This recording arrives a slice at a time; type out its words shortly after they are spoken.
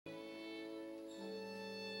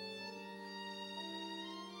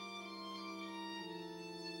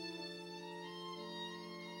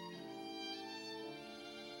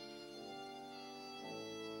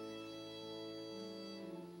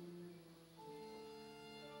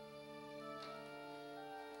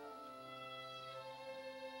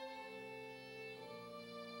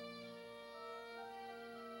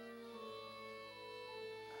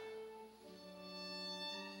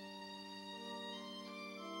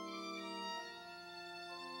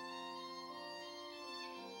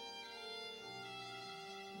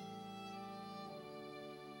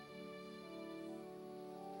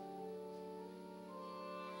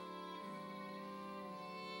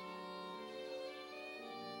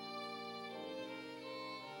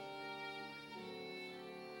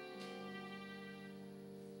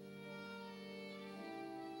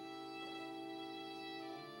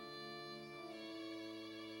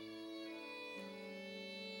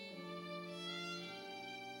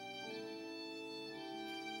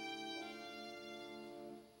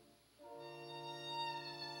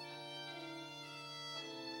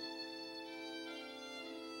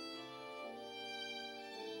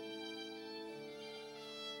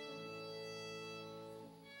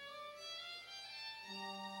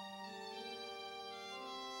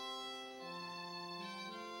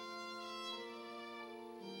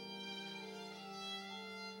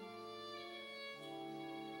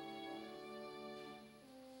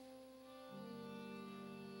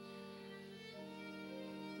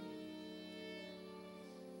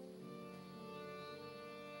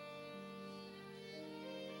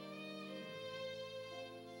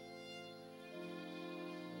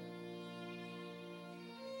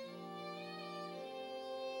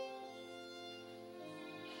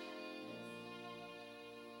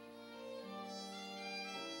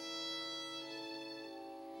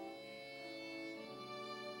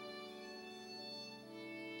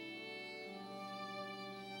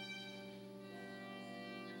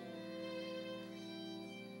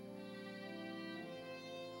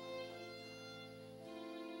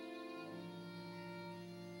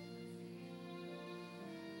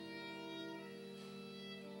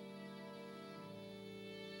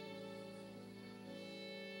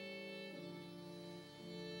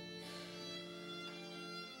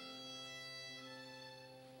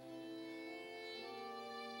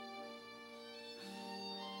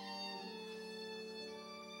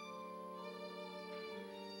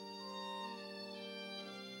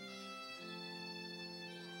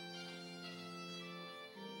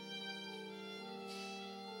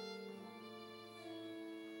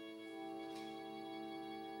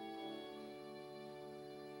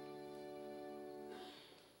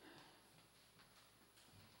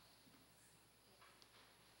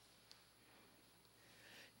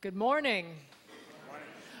Good morning.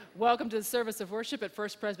 Welcome to the service of worship at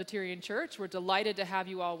First Presbyterian Church. We're delighted to have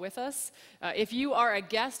you all with us. If you are a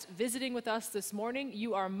guest visiting with us this morning,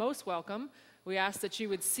 you are most welcome. We ask that you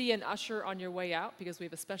would see an usher on your way out because we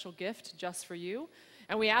have a special gift just for you.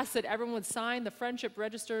 And we ask that everyone would sign the friendship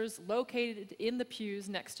registers located in the pews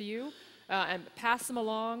next to you and pass them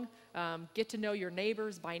along. Get to know your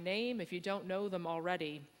neighbors by name if you don't know them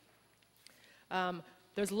already.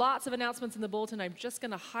 There's lots of announcements in the bulletin. I'm just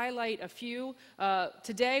going to highlight a few.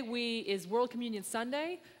 Today is World Communion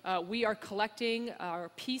Sunday. We are collecting our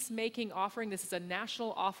peacemaking offering. This is a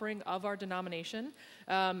national offering of our denomination.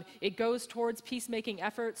 It goes towards peacemaking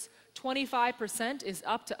efforts. 25% is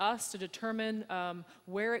up to us to determine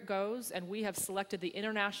where it goes, and we have selected the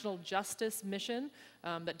International Justice Mission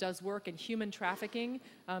that does work in human trafficking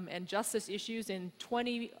and justice issues in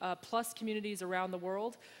 20 plus communities around the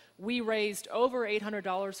world. We raised over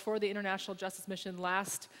 $800 for the International Justice Mission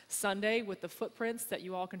last Sunday with the footprints that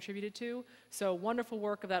you all contributed to. So wonderful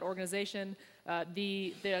work of that organization.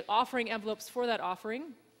 The offering envelopes for that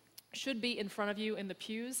offering should be in front of you in the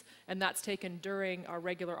pews, and that's taken during our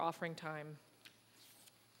regular offering time.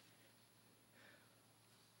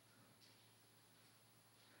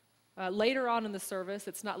 Later on in the service,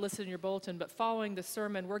 it's not listed in your bulletin, but following the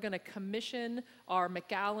sermon, we're going to commission our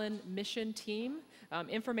McAllen mission team.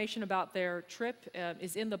 Information about their trip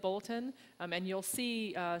is in the bulletin, and you'll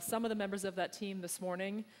see some of the members of that team this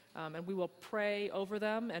morning, and we will pray over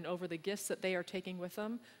them and over the gifts that they are taking with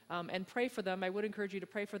them, and pray for them. I would encourage you to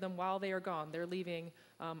pray for them while they are gone. They're leaving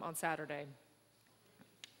on Saturday.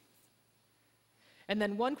 And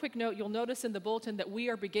then one quick note, you'll notice in the bulletin that we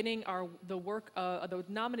are beginning the work, the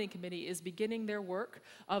nominating committee is beginning their work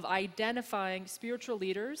of identifying spiritual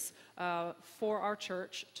leaders for our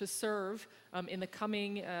church to serve in the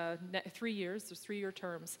coming 3 years. There's 3-year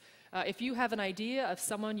terms. If you have an idea of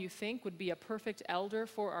someone you think would be a perfect elder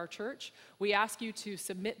for our church, we ask you to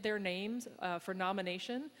submit their names for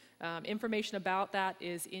nomination. Information about that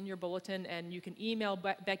is in your bulletin, and you can email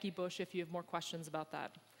Becky Bush if you have more questions about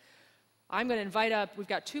that. I'm going to invite up, we've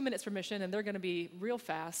got 2 minutes for mission, and they're going to be real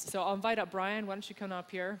fast. So I'll invite up Brian. Why don't you come up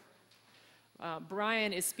here?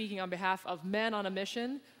 Brian is speaking on behalf of Men on a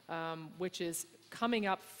Mission, which is coming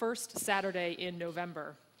up first Saturday in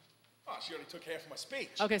November. Oh, she already took half of my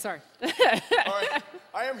speech. Okay, sorry. All right.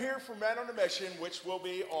 I am here for Men on a Mission, which will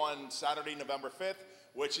be on Saturday, November 5th,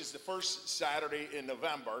 which is the first Saturday in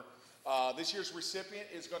November. This year's recipient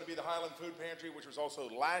is going to be the Highland Food Pantry, which was also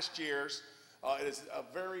last year's. It is a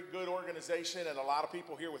very good organization, and a lot of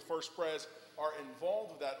people here with First Pres are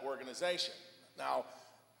involved with that organization. Now,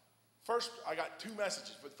 first, I got 2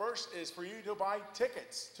 messages, but first is for you to buy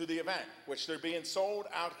tickets to the event, which they're being sold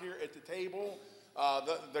out here at the table.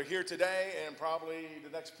 They're here today and probably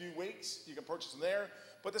the next few weeks. You can purchase them there.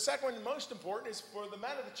 But the second one, the most important, is for the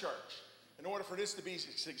men of the church. In order for this to be a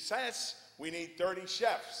success, we need 30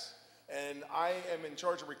 chefs, and I am in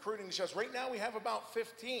charge of recruiting the chefs. Right now, we have about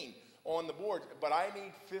 15 on the board, but I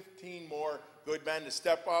need 15 more good men to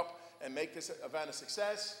step up and make this event a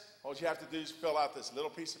success. All you have to do is fill out this little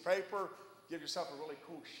piece of paper, give yourself a really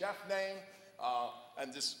cool chef name,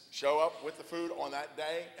 and just show up with the food on that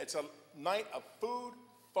day. It's a night of food,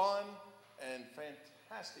 fun, and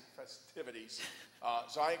fantastic festivities.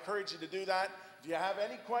 So I encourage you to do that. If you have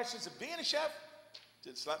any questions of being a chef,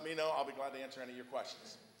 just let me know. I'll be glad to answer any of your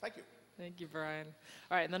questions. Thank you. Thank you, Brian.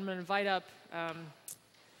 All right, and then I'm going to invite up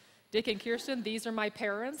Dick and Kirsten. These are my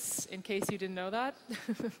parents, in case you didn't know that.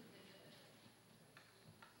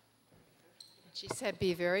 She said,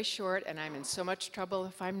 be very short, and I'm in so much trouble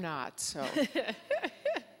if I'm not, so.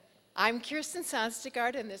 I'm Kirsten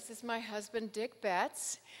Sonstegard, and this is my husband, Dick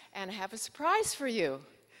Betts, and I have a surprise for you.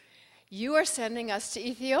 You are sending us to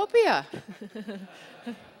Ethiopia.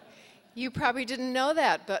 You probably didn't know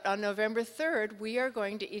that, but on November 3rd, we are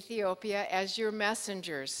going to Ethiopia as your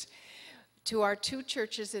messengers to our 2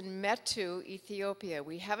 churches in Metu, Ethiopia.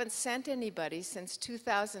 We haven't sent anybody since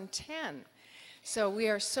 2010. So we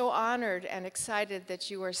are so honored and excited that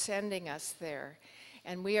you are sending us there.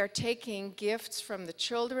 And we are taking gifts from the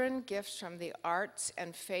children, gifts from the arts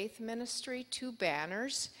and faith ministry, 2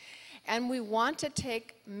 banners. And we want to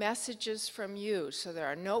take messages from you. So there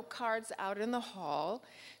are note cards out in the hall.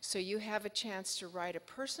 So you have a chance to write a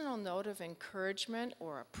personal note of encouragement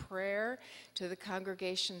or a prayer to the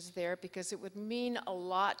congregations there, because it would mean a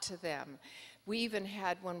lot to them. We even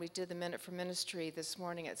had, when we did the Minute for Ministry this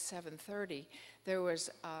morning at 7:30, there was,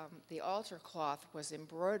 the altar cloth was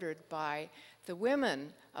embroidered by the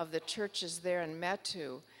women of the churches there in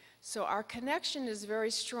Metu. So our connection is very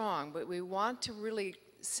strong, but we want to really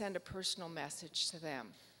send a personal message to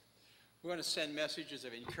them. We want to send messages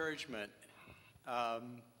of encouragement.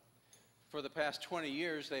 For the past 20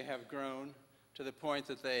 years, they have grown to the point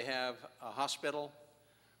that they have a hospital,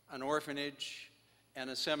 an orphanage,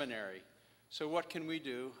 and a seminary. So what can we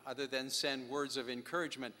do other than send words of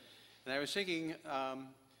encouragement? And I was thinking,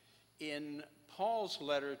 in Paul's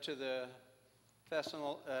letter to the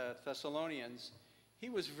Thessalonians, he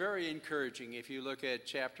was very encouraging. If you look at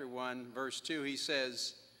chapter 1, verse 2, he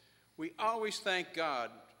says, "We always thank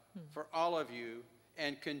God for all of you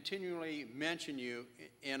and continually mention you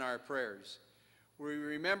in our prayers. We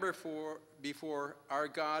remember before our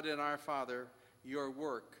God and our Father your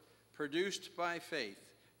work, produced by faith,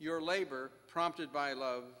 your labor prompted by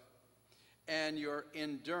love, and your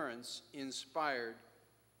endurance inspired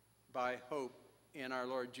by hope in our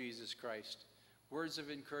Lord Jesus Christ." Words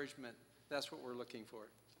of encouragement, that's what we're looking for.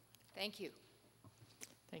 Thank you.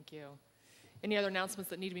 Thank you. Any other announcements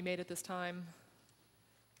that need to be made at this time?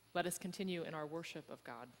 Let us continue in our worship of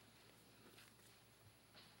God.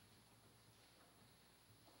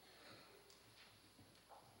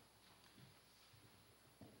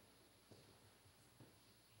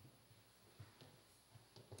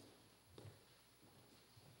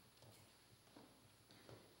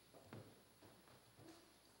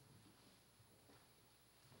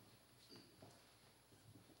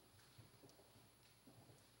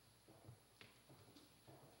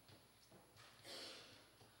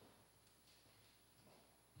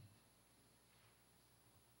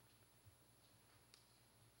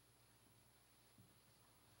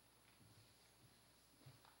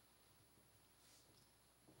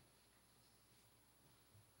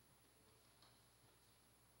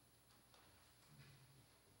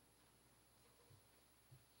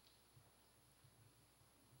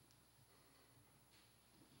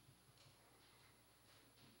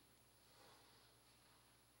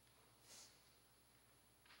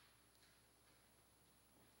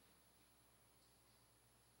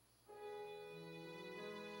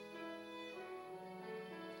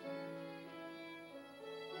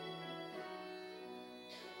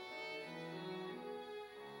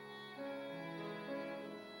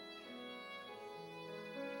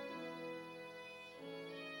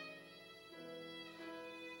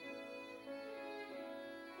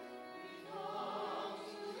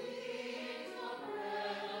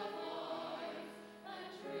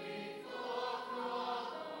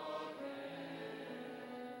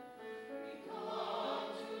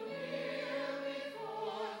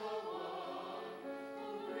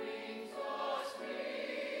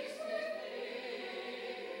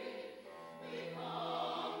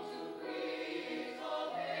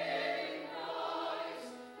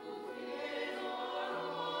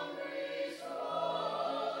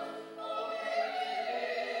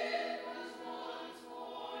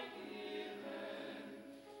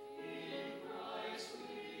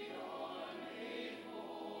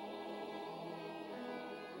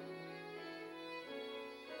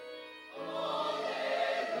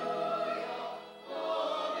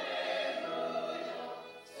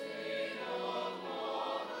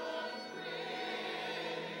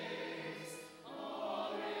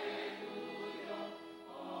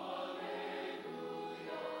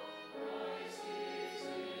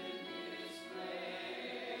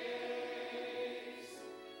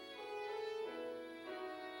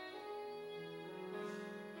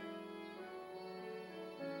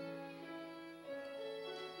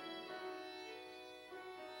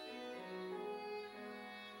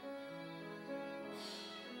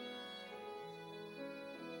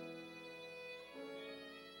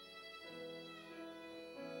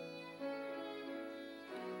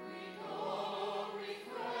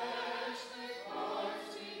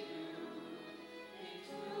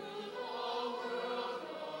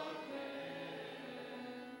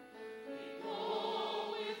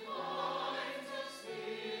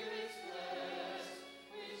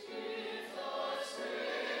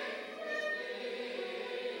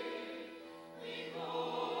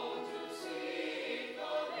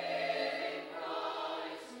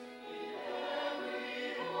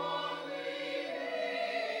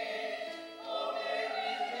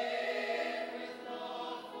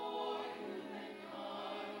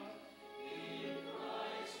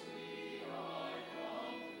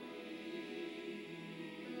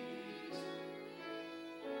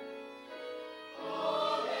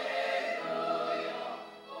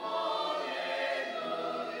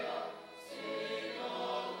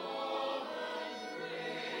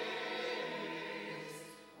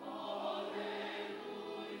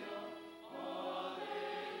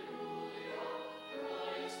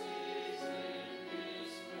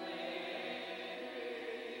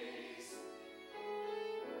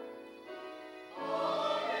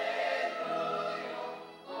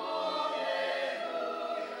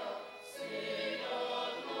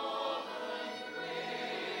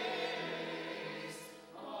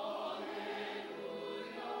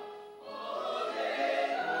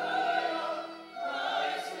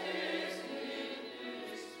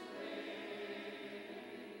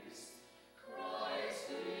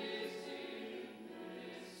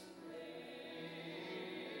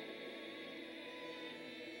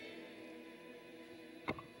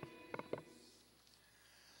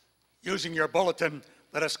 Using your bulletin,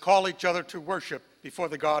 let us call each other to worship before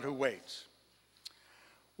the God who waits.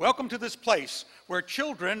 Welcome to this place where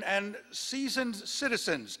children and seasoned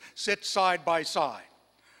citizens sit side by side,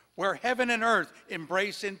 where heaven and earth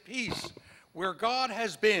embrace in peace, where God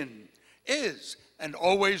has been, is, and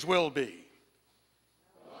always will be.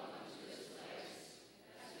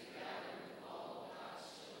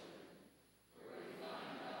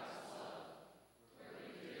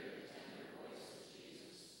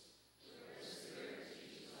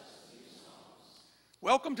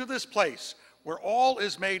 Welcome to this place where all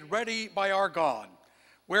is made ready by our God,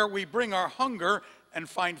 where we bring our hunger and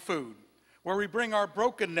find food, where we bring our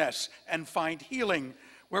brokenness and find healing,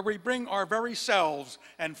 where we bring our very selves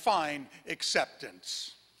and find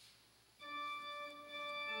acceptance.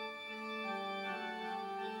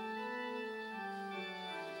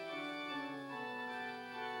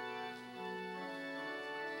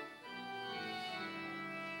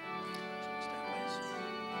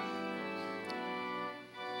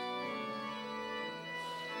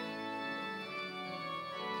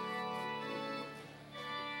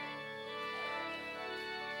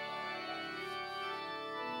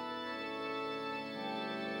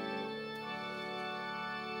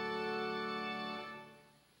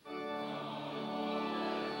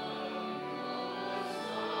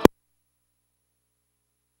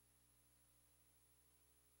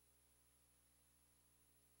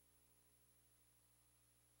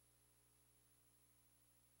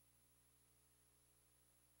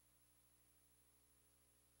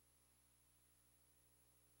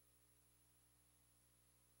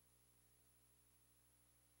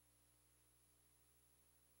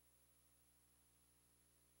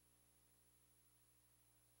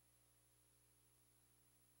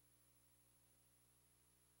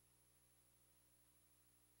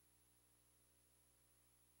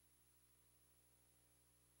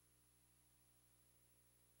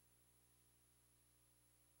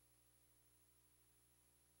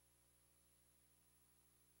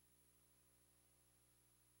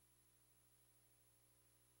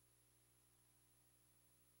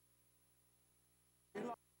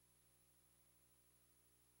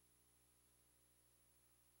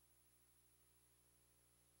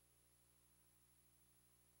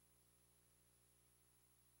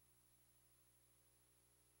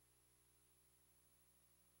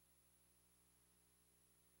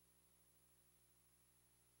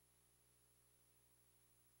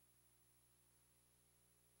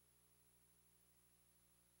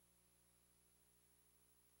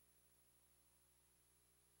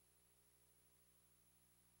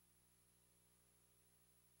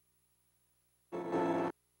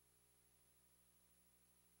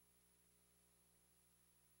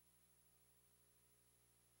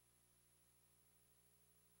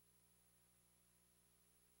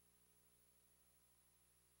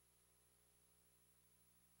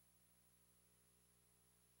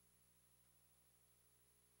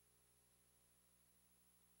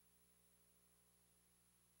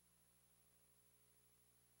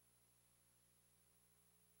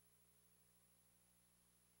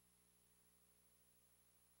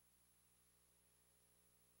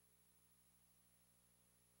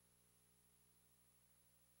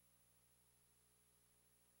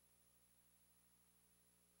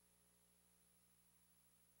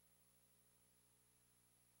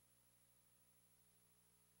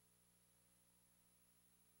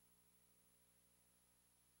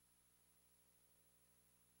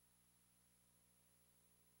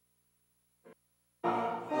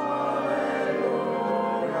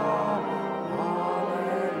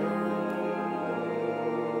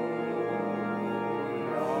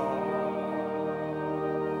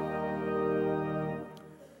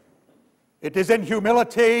 It is in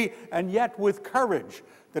humility and yet with courage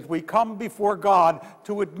that we come before God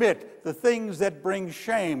to admit the things that bring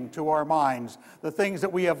shame to our minds, the things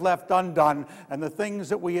that we have left undone, and the things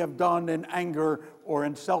that we have done in anger or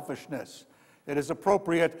in selfishness. It is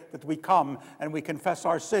appropriate that we come and we confess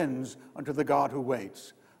our sins unto the God who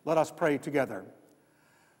waits. Let us pray together.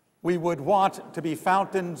 We would want to be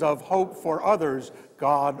fountains of hope for others,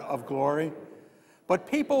 God of glory, but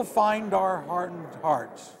people find our hardened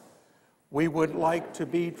hearts. We would like to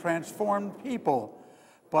be transformed people,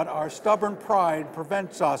 but our stubborn pride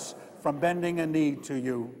prevents us from bending a knee to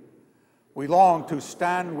you. We long to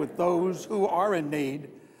stand with those who are in need,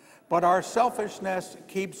 but our selfishness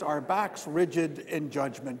keeps our backs rigid in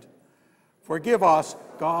judgment. Forgive us,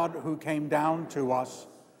 God who came down to us.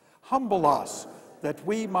 Humble us, that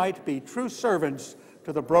we might be true servants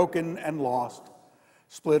to the broken and lost.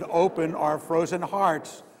 Split open our frozen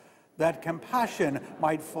hearts, that compassion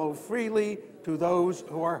might flow freely to those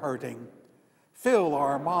who are hurting. Fill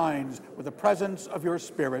our minds with the presence of your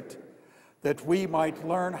Spirit, that we might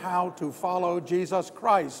learn how to follow Jesus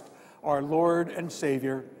Christ, our Lord and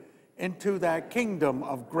Savior, into that kingdom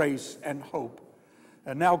of grace and hope.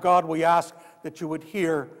 And now, God, we ask that you would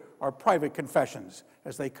hear our private confessions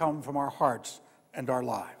as they come from our hearts and our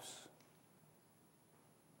lives.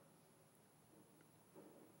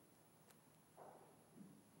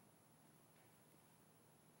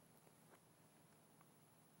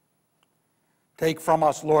 Take from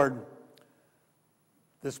us, Lord,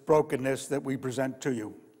 this brokenness that we present to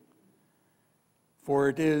you. For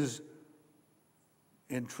it is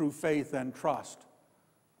in true faith and trust,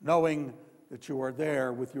 knowing that you are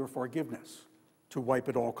there with your forgiveness to wipe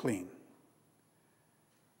it all clean.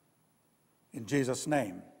 In Jesus'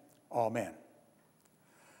 name, amen.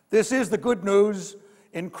 This is the good news.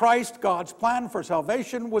 In Christ, God's plan for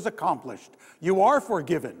salvation was accomplished. You are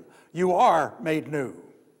forgiven. You are made new.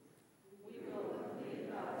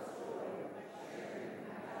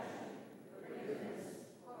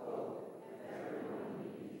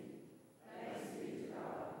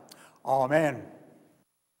 Amen.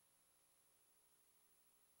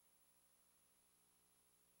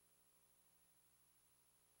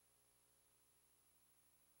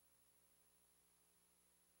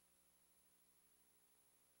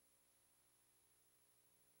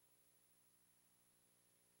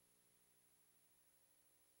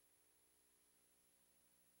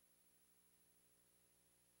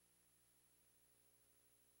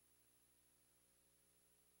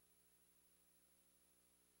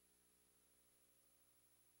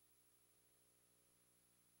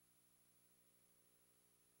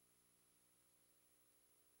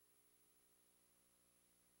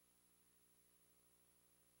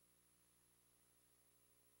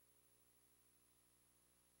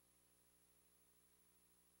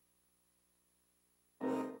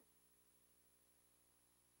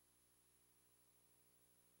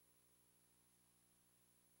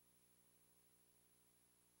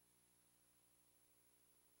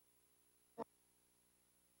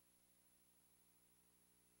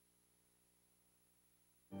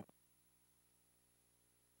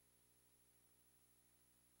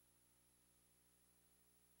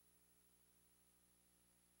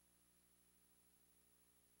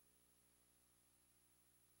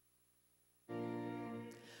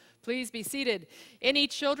 Please be seated. Any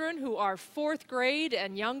children who are fourth grade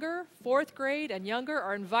and younger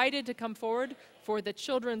are invited to come forward for the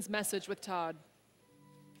children's message with Todd.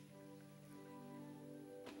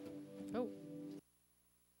 Oh.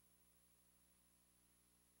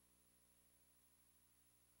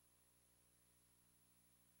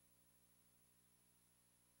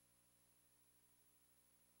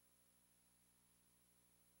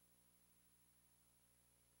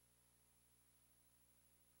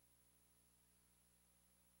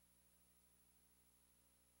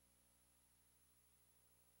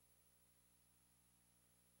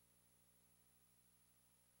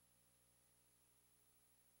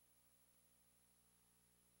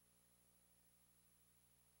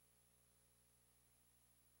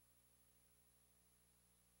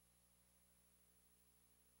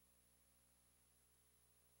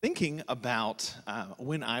 Thinking about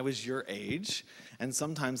when I was your age, and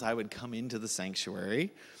sometimes I would come into the sanctuary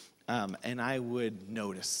and I would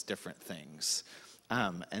notice different things.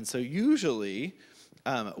 And so usually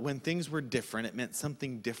when things were different, it meant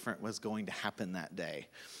something different was going to happen that day.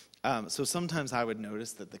 So sometimes I would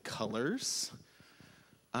notice that the colors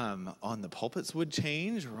on the pulpits would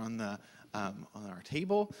change, or on our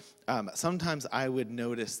table. Sometimes I would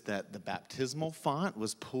notice that the baptismal font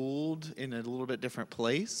was pulled in a little bit different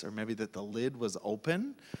place, or maybe that the lid was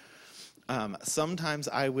open. Sometimes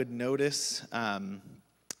I would notice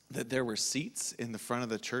that there were seats in the front of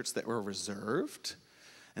the church that were reserved.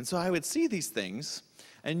 And so I would see these things,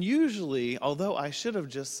 and usually, although I should have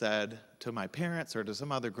just said to my parents or to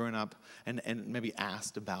some other grown-up and maybe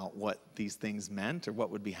asked about what these things meant or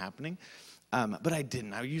what would be happening, but I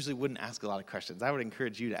didn't. I usually wouldn't ask a lot of questions. I would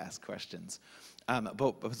encourage you to ask questions.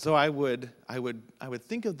 So I would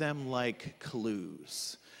think of them like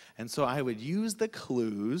clues. And so I would use the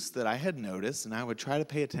clues that I had noticed, and I would try to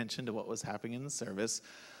pay attention to what was happening in the service,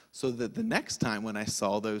 so that the next time when I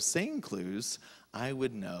saw those same clues, I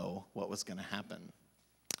would know what was going to happen.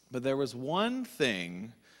 But there was one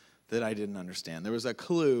thing that I didn't understand. There was a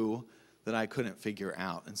clue that I couldn't figure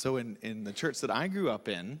out. And so in the church that I grew up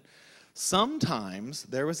in, sometimes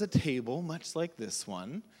there was a table, much like this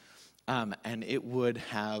one, and it would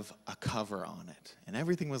have a cover on it. And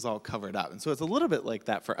everything was all covered up. And so it's a little bit like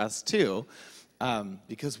that for us too,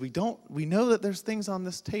 because we know that there's things on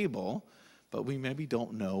this table, but we maybe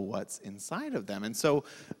don't know what's inside of them. And so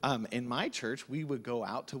in my church, we would go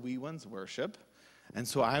out to Wee Ones worship. And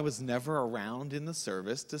so I was never around in the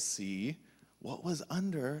service to see what was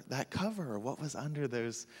under that cover, or what was under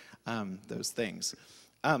those things.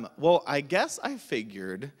 Well, I guess I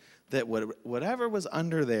figured that whatever was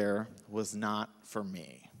under there was not for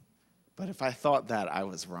me. But if I thought that, I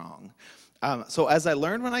was wrong. So as I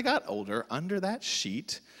learned when I got older, under that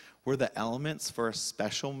sheet were the elements for a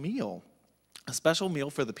special meal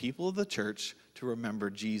for the people of the church to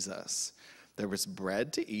remember Jesus. There was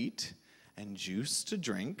bread to eat and juice to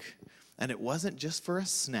drink, and it wasn't just for a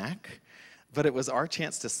snack, but it was our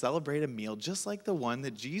chance to celebrate a meal just like the one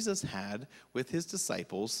that Jesus had with his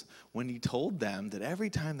disciples when he told them that every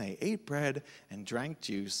time they ate bread and drank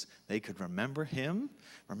juice, they could remember him,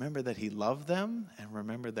 remember that he loved them, and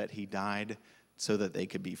remember that he died so that they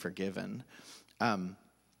could be forgiven.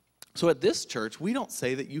 So at this church, we don't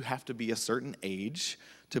say that you have to be a certain age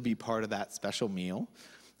to be part of that special meal.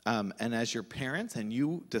 And as your parents and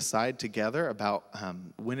you decide together about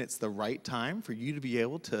when it's the right time for you to be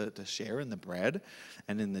able to share in the bread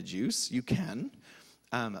and in the juice, you can.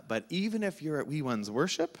 But even if you're at Wee Ones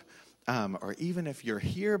worship, or even if you're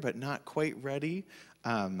here but not quite ready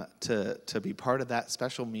to be part of that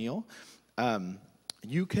special meal,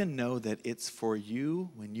 you can know that it's for you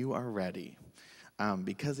when you are ready,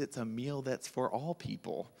 because it's a meal that's for all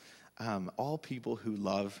people who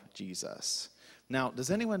love Jesus. Now,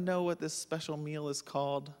 does anyone know what this special meal is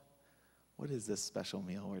called? What is this special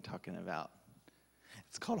meal we're talking about?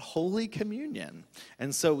 It's called Holy Communion.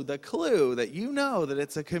 And so the clue that you know that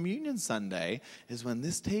it's a communion Sunday is when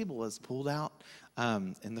this table is pulled out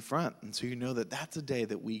in the front. And so you know that that's a day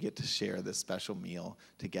that we get to share this special meal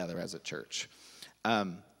together as a church.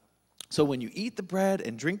 So when you eat the bread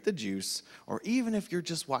and drink the juice, or even if you're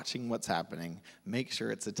just watching what's happening, make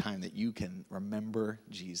sure it's a time that you can remember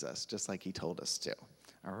Jesus, just like he told us to.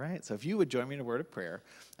 All right? So if you would join me in a word of prayer,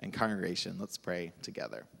 and congregation, let's pray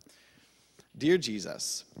together. Dear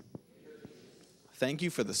Jesus, thank you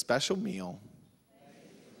for the special meal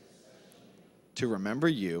to remember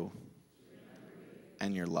you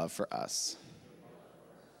and your love for us.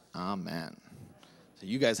 Amen. So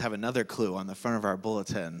you guys have another clue on the front of our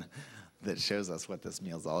bulletin that shows us what this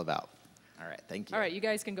meal is all about. All right, thank you. All right, you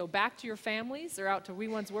guys can go back to your families or out to Wee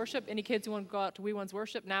Ones worship. Any kids who want to go out to Wee Ones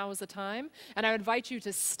worship, now is the time. And I invite you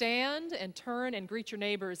to stand and turn and greet your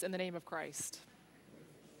neighbors in the name of Christ.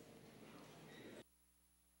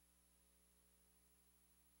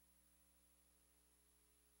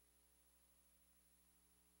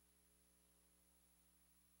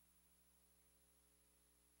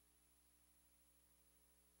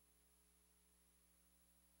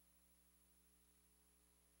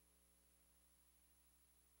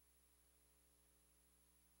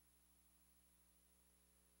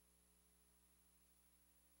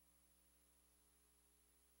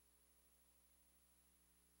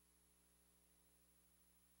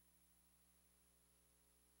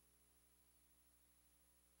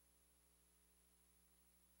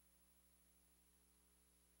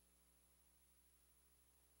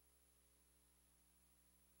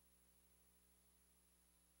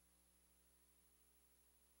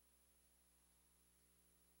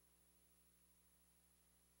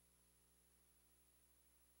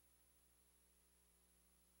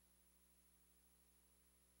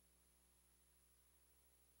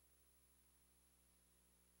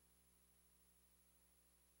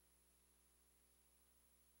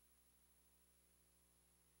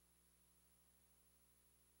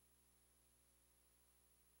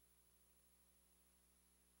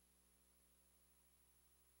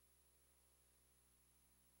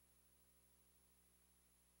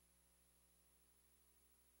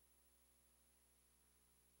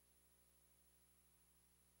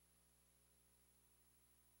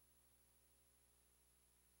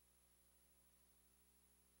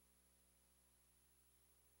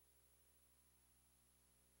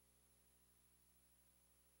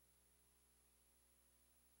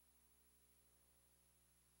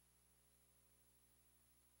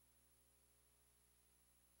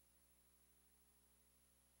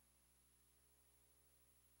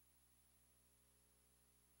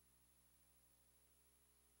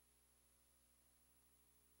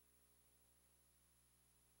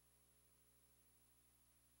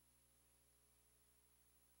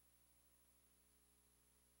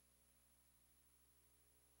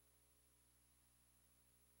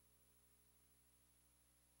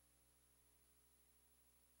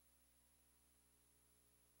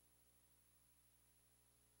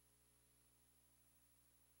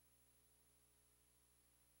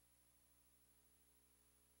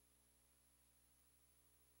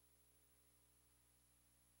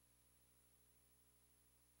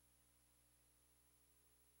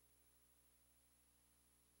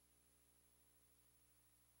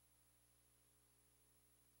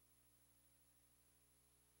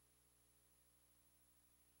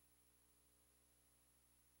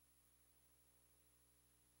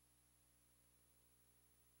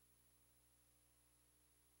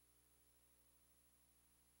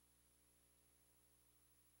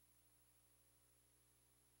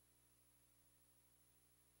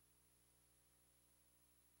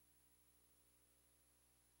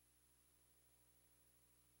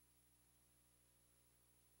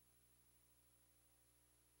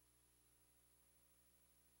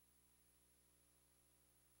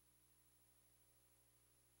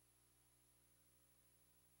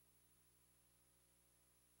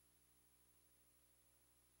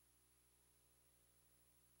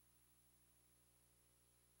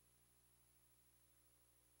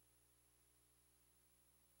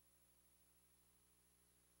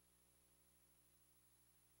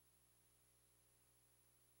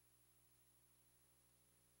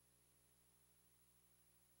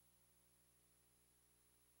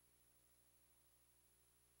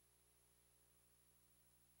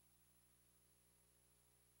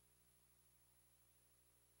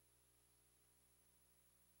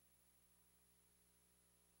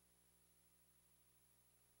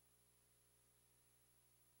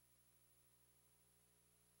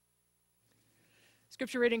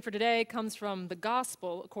 Scripture reading for today comes from the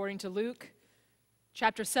Gospel according to Luke,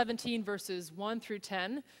 chapter 17, verses 1 through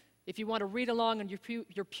 10. If you want to read along in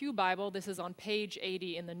your pew Bible, this is on page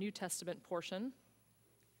 80 in the New Testament portion.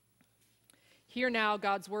 Hear now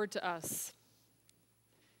God's word to us.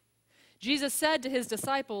 Jesus said to his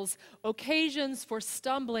disciples, "Occasions for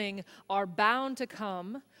stumbling are bound to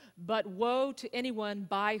come, but woe to anyone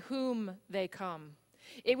by whom they come.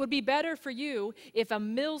 It would be better for you if a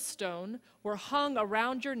millstone were hung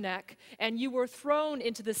around your neck and you were thrown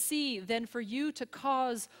into the sea than for you to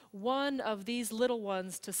cause one of these little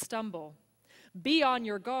ones to stumble. Be on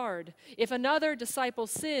your guard. If another disciple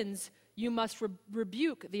sins, you must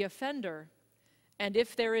rebuke the offender. And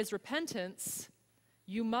if there is repentance,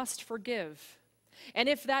 you must forgive. And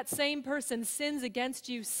if that same person sins against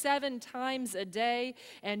you 7 times a day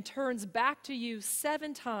and turns back to you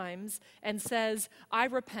 7 times and says, 'I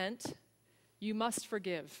repent,' you must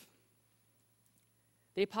forgive."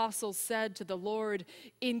 The apostles said to the Lord,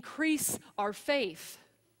 "Increase our faith."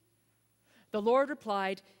 The Lord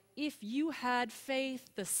replied, "If you had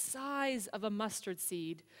faith the size of a mustard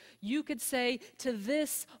seed, you could say to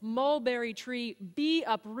this mulberry tree, 'Be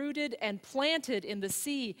uprooted and planted in the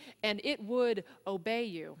sea,' and it would obey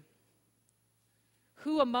you.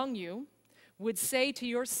 Who among you would say to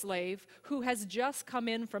your slave who has just come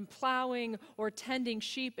in from plowing or tending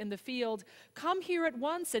sheep in the field, 'Come here at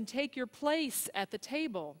once and take your place at the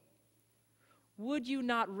table'? Would you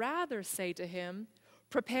not rather say to him,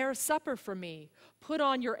 'Prepare supper for me, put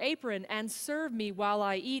on your apron and serve me while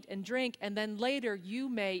I eat and drink, and then later you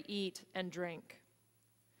may eat and drink'?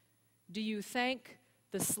 Do you thank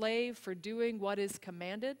the slave for doing what is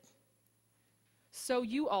commanded? So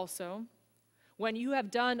you also, when you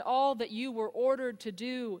have done all that you were ordered to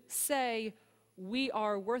do, say, 'We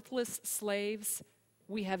are worthless slaves.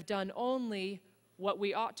 We have done only what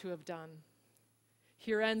we ought to have done.'"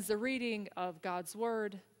 Here ends the reading of God's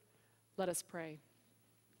word. Let us pray.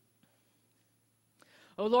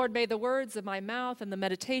 O Lord, may the words of my mouth and the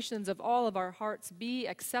meditations of all of our hearts be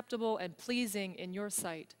acceptable and pleasing in your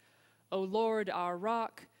sight. O Lord, our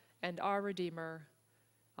rock and our Redeemer.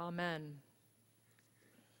 Amen.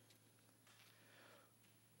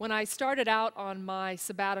 When I started out on my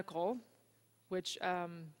sabbatical, which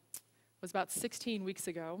was about 16 weeks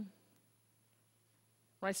ago,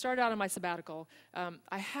 when I started out on my sabbatical,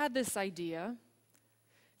 I had this idea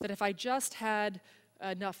that if I just had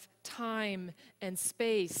enough time and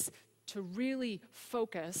space to really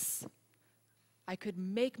focus, I could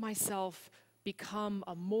make myself become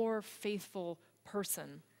a more faithful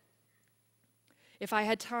person. If I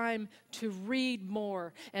had time to read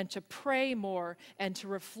more and to pray more and to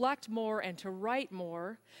reflect more and to write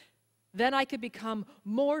more, then I could become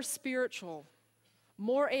more spiritual,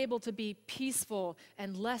 more able to be peaceful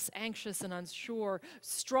and less anxious and unsure,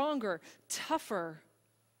 stronger, tougher,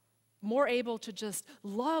 more able to just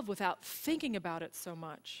love without thinking about it so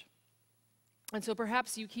much. And so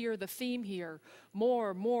perhaps you hear the theme here,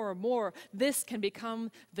 more, more, more. This can become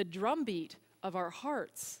the drumbeat of our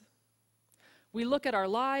hearts. We look at our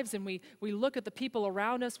lives and we look at the people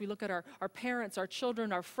around us, we look at our parents, our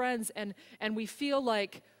children, our friends, and we feel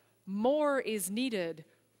like more is needed.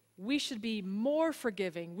 We should be more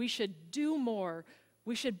forgiving. We should do more.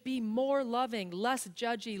 We should be more loving, less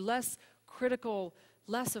judgy, less critical,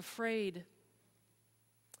 less afraid.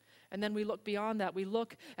 And then we look beyond that. We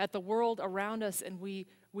look at the world around us and we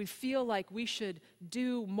feel like we should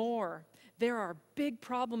do more. There are big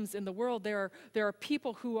problems in the world. There are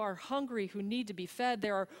people who are hungry, who need to be fed.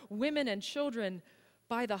 There are women and children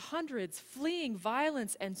by the hundreds fleeing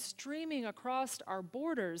violence and streaming across our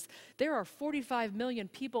borders. There are 45 million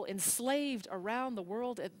people enslaved around the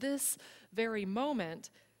world at this very moment.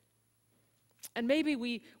 And maybe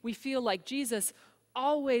we feel like Jesus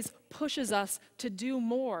always pushes us to do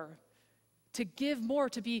more, to give more,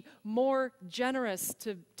 to be more generous,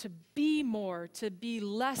 to be more, to be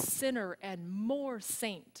less sinner and more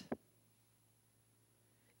saint.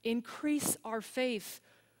 Increase our faith.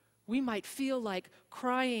 We might feel like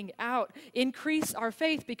crying out. Increase our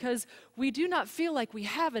faith because we do not feel like we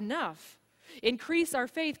have enough. Increase our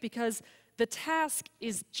faith because the task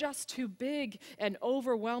is just too big and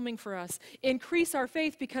overwhelming for us. Increase our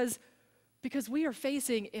faith because we are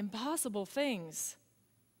facing impossible things.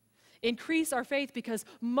 Increase our faith because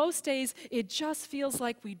most days it just feels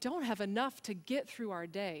like we don't have enough to get through our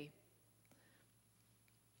day.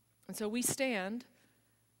 And so we stand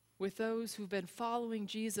with those who've been following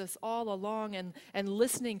Jesus all along and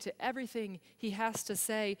listening to everything he has to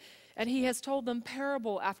say. And he has told them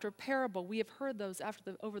parable after parable. We have heard those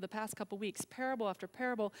over the past couple weeks, parable after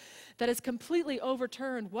parable, that has completely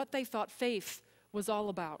overturned what they thought faith was all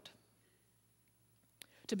about.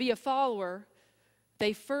 To be a follower,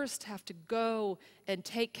 they first have to go and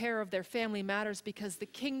take care of their family matters because the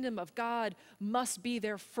kingdom of God must be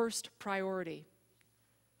their first priority.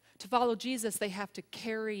 To follow Jesus, they have to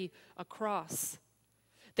carry a cross.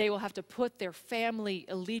 They will have to put their family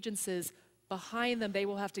allegiances behind them. They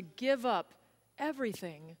will have to give up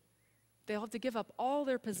everything. They'll have to give up all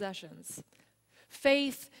their possessions.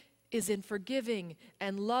 Faith is in forgiving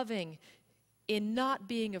and loving, in not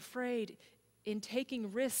being afraid, in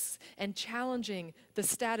taking risks and challenging the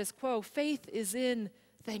status quo. Faith is in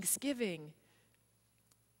thanksgiving,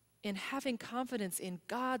 in having confidence in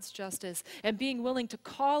God's justice, and being willing to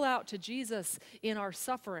call out to Jesus in our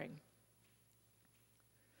suffering.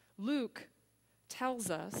 Luke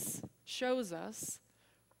tells us, shows us,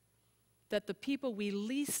 that the people we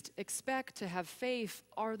least expect to have faith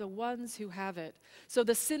are the ones who have it. So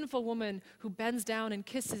the sinful woman who bends down and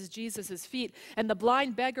kisses Jesus' feet, and the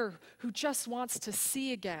blind beggar who just wants to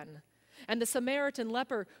see again, and the Samaritan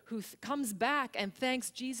leper who comes back and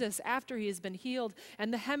thanks Jesus after he has been healed,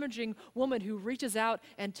 and the hemorrhaging woman who reaches out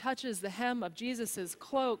and touches the hem of Jesus'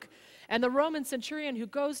 cloak, and the Roman centurion who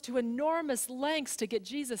goes to enormous lengths to get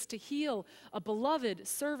Jesus to heal a beloved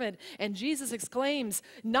servant. And Jesus exclaims,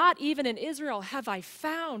 "Not even in Israel have I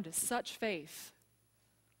found such faith."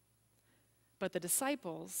 But the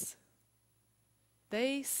disciples,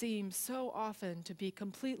 they seem so often to be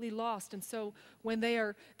completely lost. And so when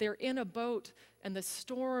they're in a boat and the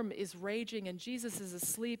storm is raging and Jesus is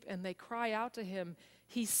asleep and they cry out to him,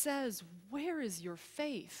 he says, "Where is your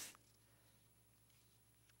faith?"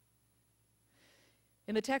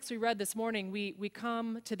 In the text we read this morning, we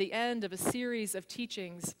come to the end of a series of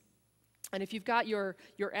teachings. And if you've got your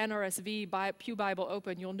NRSV Pew Bible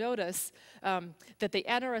open, you'll notice that the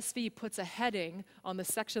NRSV puts a heading on the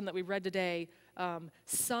section that we read today,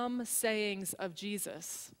 Some Sayings of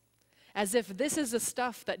Jesus, as if this is the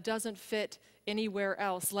stuff that doesn't fit anywhere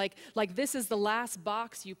else. Like this is the last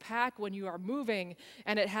box you pack when you are moving,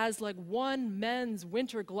 and it has like one men's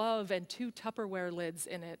winter glove and 2 Tupperware lids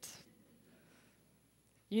in it.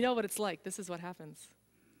 You know what it's like. This is what happens.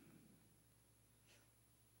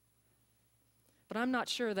 But I'm not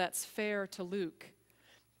sure that's fair to Luke.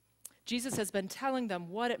 Jesus has been telling them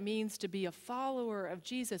what it means to be a follower of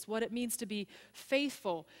Jesus, what it means to be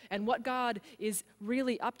faithful, and what God is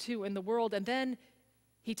really up to in the world. And then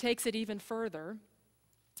he takes it even further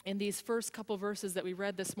in these first couple verses that we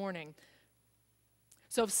read this morning.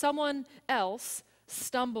 So if someone else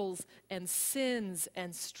stumbles and sins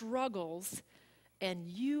and struggles, and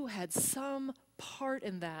you had some part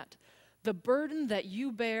in that, the burden that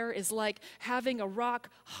you bear is like having a rock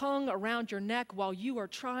hung around your neck while you are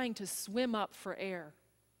trying to swim up for air.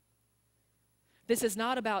 This is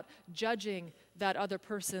not about judging that other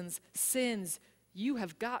person's sins. You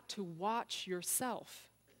have got to watch yourself.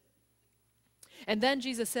 And then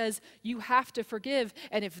Jesus says, you have to forgive,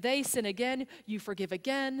 and if they sin again, you forgive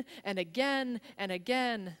again and again and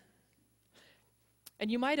again.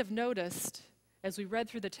 And you might have noticed, as we read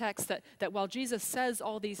through the text, that while Jesus says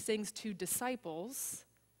all these things to disciples,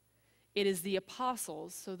 it is the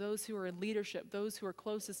apostles, so those who are in leadership, those who are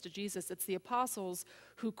closest to Jesus, it's the apostles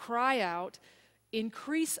who cry out,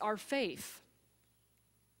 "Increase our faith."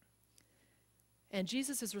 And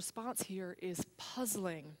Jesus' response here is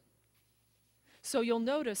puzzling. So you'll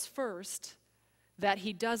notice first that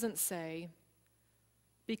he doesn't say,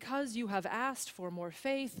 "Because you have asked for more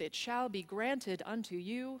faith, it shall be granted unto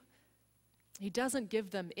you." He doesn't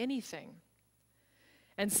give them anything.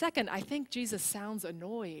 And second, I think Jesus sounds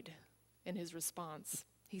annoyed in his response.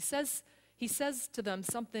 He says to them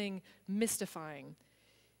something mystifying.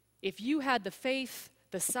 If you had the faith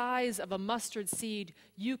the size of a mustard seed,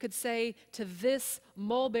 you could say to this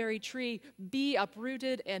mulberry tree, "Be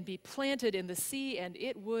uprooted and be planted in the sea," and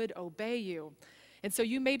it would obey you. And so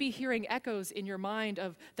you may be hearing echoes in your mind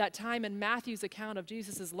of that time in Matthew's account of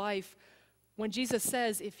Jesus' life when Jesus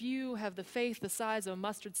says, if you have the faith the size of a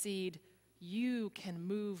mustard seed, you can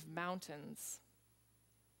move mountains.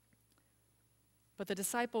 But the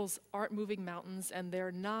disciples aren't moving mountains, and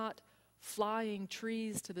they're not flying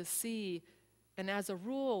trees to the sea, and as a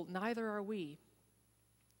rule, neither are we.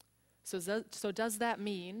 So does that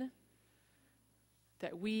mean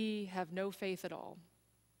that we have no faith at all?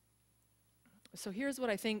 So here's what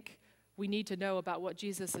I think we need to know about what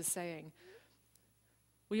Jesus is saying.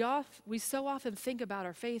 We so often think about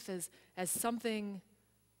our faith as something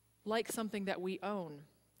like something that we own.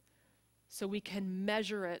 So we can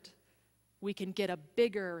measure it, we can get a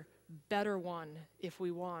bigger, better one if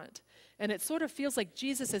we want. And it sort of feels like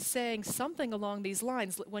Jesus is saying something along these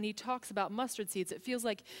lines. When he talks about mustard seeds, it feels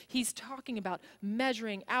like he's talking about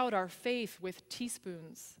measuring out our faith with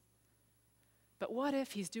teaspoons. But what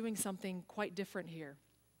if he's doing something quite different here?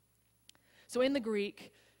 So in the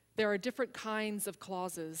Greek, there are different kinds of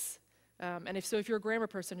clauses. And if you're a grammar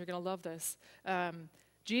person, you're going to love this.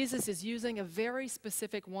 Jesus is using a very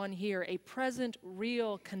specific one here, a present,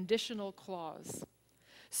 real, conditional clause.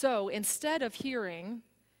 So instead of hearing,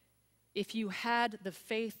 if you had the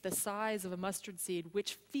faith the size of a mustard seed,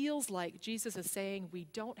 which feels like Jesus is saying we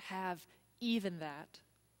don't have even that,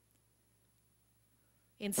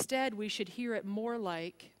 instead we should hear it more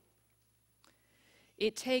like,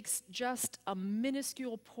 it takes just a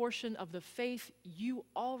minuscule portion of the faith you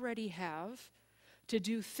already have to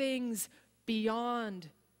do things beyond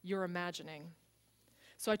your imagining.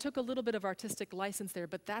 So I took a little bit of artistic license there,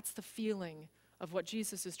 but that's the feeling of what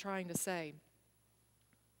Jesus is trying to say.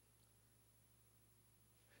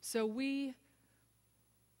 So we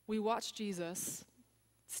watch Jesus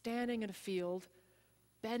standing in a field,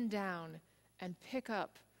 bend down and pick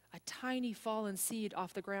up a tiny fallen seed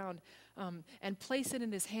off the ground and place it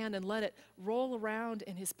in his hand and let it roll around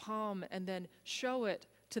in his palm and then show it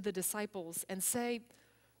to the disciples and say,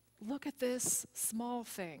 look at this small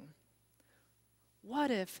thing.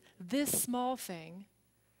 What if this small thing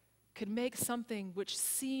could make something which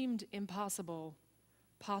seemed impossible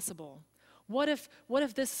possible? What if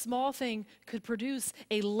this small thing could produce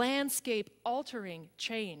a landscape-altering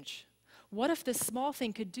change? What if this small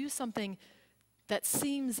thing could do something that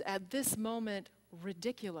seems at this moment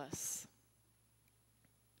ridiculous?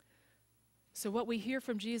 So what we hear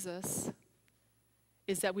from Jesus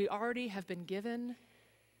is that we already have been given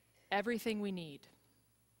everything we need.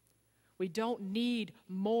 We don't need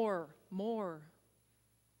more.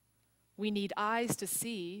 We need eyes to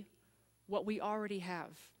see what we already have.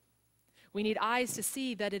 We need eyes to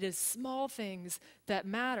see that it is small things that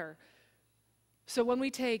matter. So when we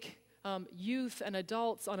take youth and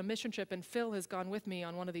adults on a mission trip, and Phil has gone with me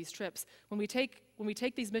on one of these trips, when we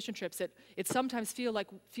take these mission trips, it sometimes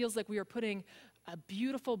feels like we are putting a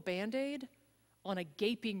beautiful Band-Aid on a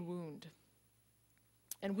gaping wound.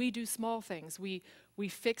 And we do small things. We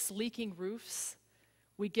fix leaking roofs.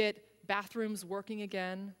 We get bathrooms working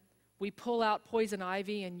again. We pull out poison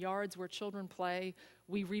ivy in yards where children play.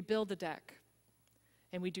 We rebuild the deck.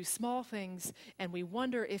 And we do small things, and we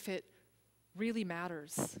wonder if it really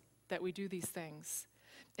matters that we do these things.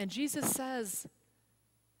 And Jesus says,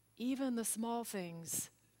 even the small things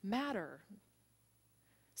matter.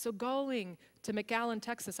 So going to McAllen,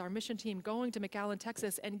 Texas, our mission team going to McAllen,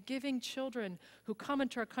 Texas, and giving children who come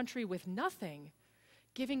into our country with nothing,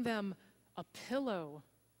 giving them a pillow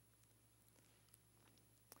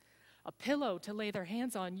to lay their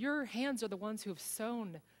hands on. Your hands are the ones who have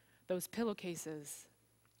sewn those pillowcases.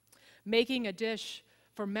 Making a dish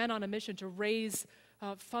for men on a mission to raise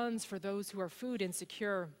funds for those who are food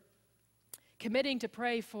insecure. Committing to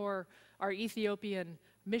pray for our Ethiopian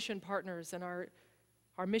mission partners and our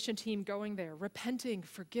mission team going there. Repenting,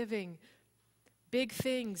 forgiving. Big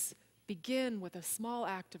things begin with a small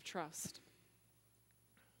act of trust.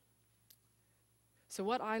 So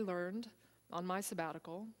what I learned on my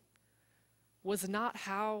sabbatical was not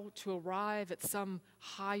how to arrive at some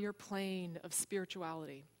higher plane of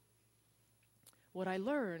spirituality. What I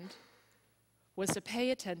learned was to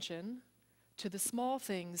pay attention to the small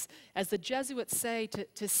things, as the Jesuits say,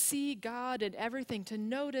 to see God in everything, to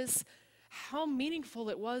notice how meaningful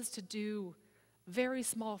it was to do very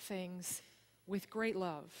small things with great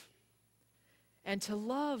love. And to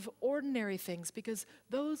love ordinary things, because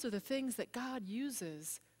those are the things that God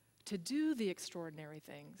uses to do the extraordinary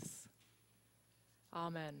things.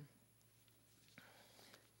 Amen.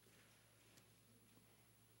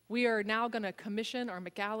 We are now going to commission our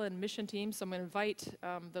McAllen mission team, so I'm going to invite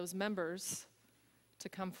those members to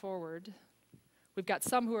come forward. We've got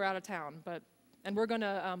some who are out of town, and we're going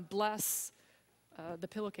to bless the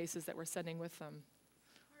pillowcases that we're sending with them.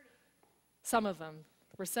 Some of them.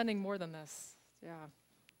 We're sending more than this. Yeah.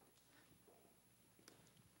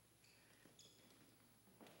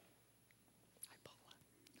 Hi, Paula.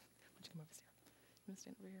 Why don't you come over here? You want to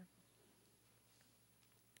stand over here?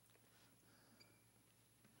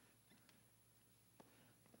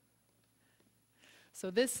 So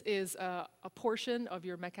this is a portion of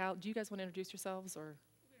your McAllen. Do you guys want to introduce yourselves, or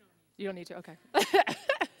you don't need to? Okay.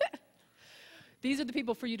 These are the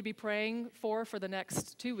people for you to be praying for the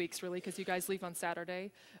next 2 weeks, really, because you guys leave on Saturday.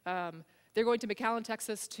 They're going to McAllen,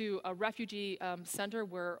 Texas, to a refugee center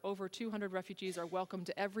where over 200 refugees are welcomed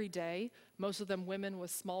every day, most of them women with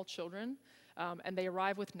small children. And they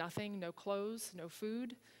arrive with nothing, no clothes, no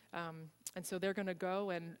food. And so they're going to go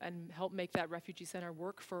and help make that refugee center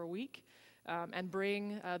work for a week and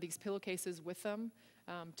bring these pillowcases with them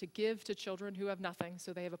to give to children who have nothing,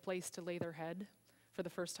 so they have a place to lay their head for the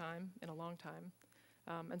first time in a long time.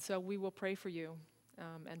 And so we will pray for you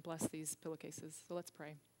and bless these pillowcases. So let's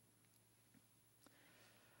pray.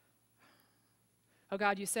 Oh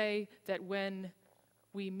God, you say that when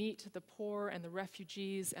we meet the poor and the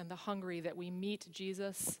refugees and the hungry, that we meet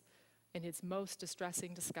Jesus in his most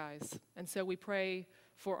distressing disguise. And so we pray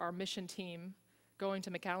for our mission team going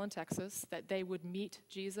to McAllen, Texas, that they would meet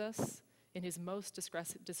Jesus in his most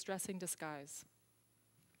distressing disguise,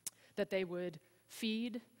 that they would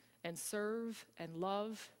feed and serve and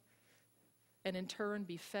love, and in turn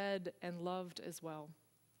be fed and loved as well.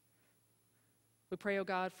 We pray, oh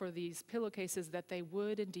God, for these pillowcases, that they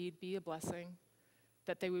would indeed be a blessing,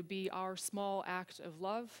 that they would be our small act of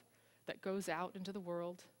love that goes out into the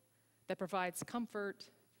world, that provides comfort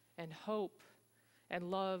and hope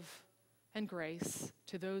and love and grace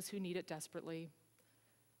to those who need it desperately.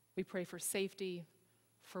 We pray for safety,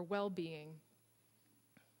 for well-being,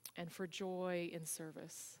 and for joy in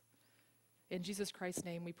service. In Jesus Christ's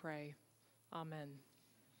name we pray. Amen.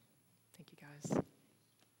 Thank you, guys.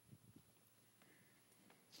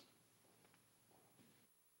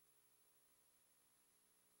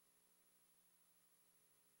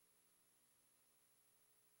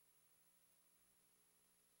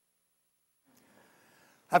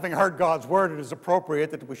 Having heard God's word, it is appropriate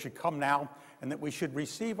that we should come now and that we should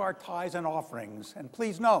receive our tithes and offerings. And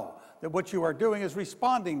please know that what you are doing is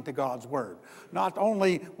responding to God's word, not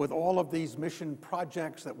only with all of these mission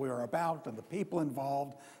projects that we are about and the people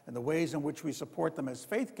involved and the ways in which we support them as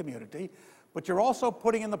faith community, but you're also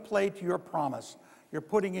putting in the plate your promise. You're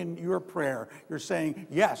putting in your prayer. You're saying,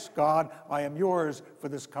 yes, God, I am yours for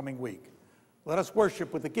this coming week. Let us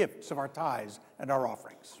worship with the gifts of our tithes and our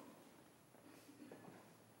offerings.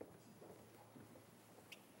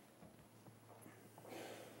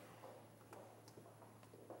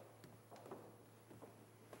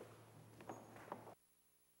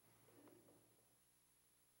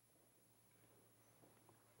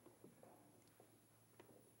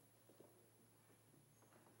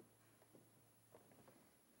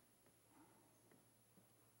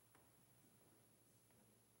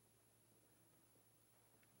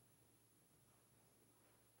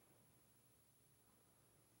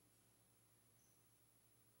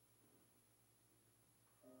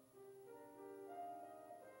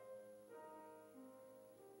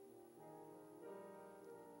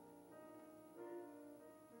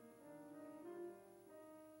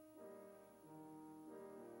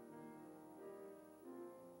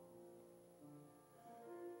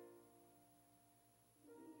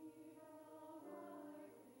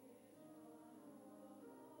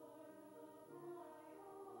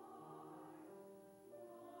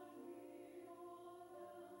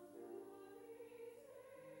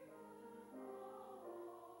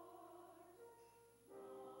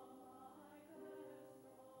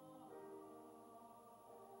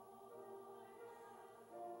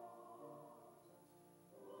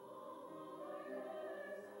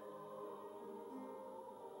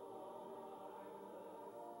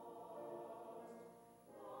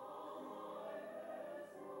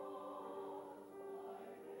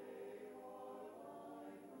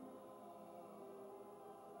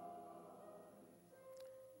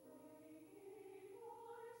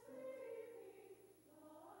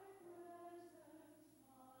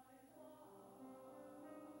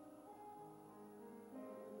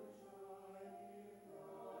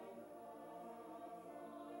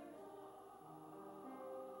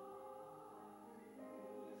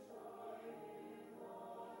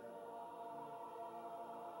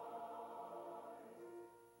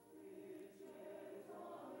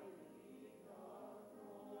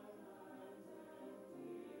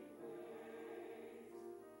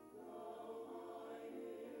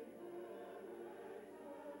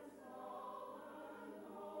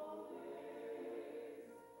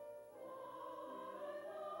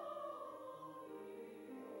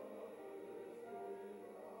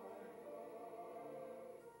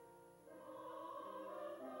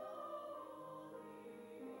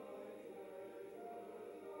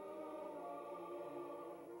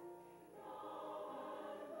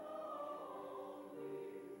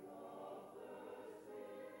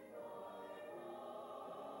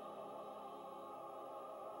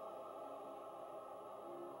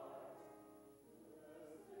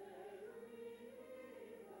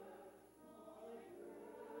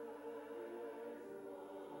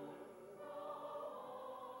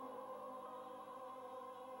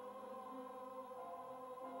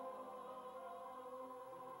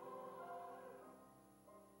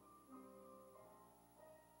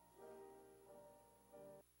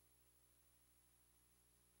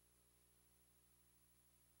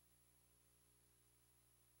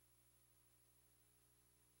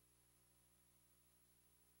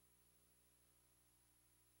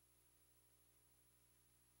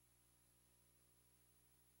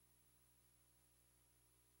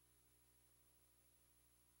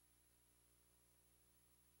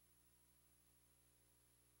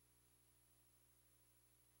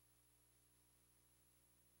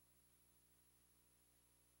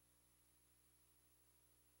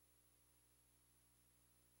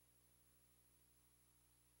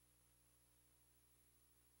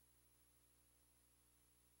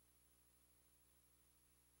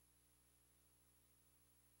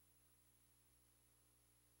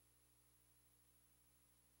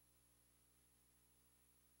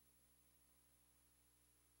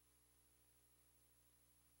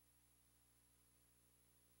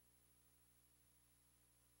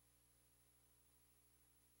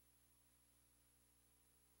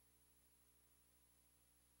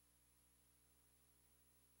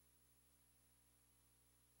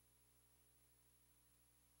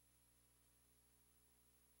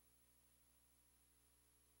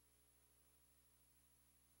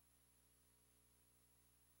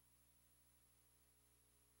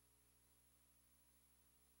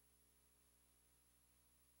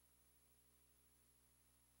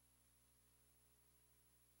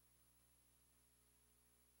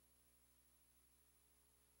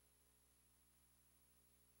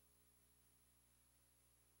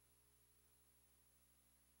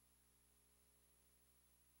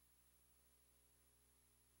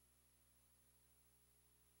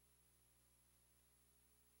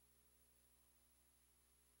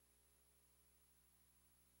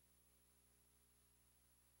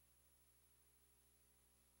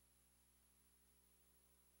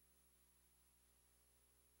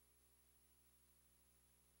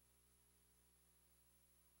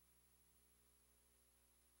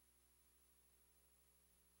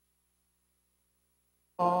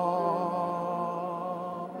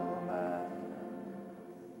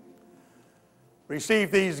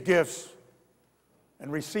 Receive these gifts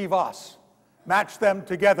and receive us. Match them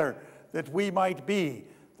together that we might be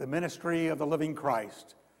the ministry of the living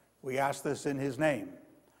Christ. We ask this in his name.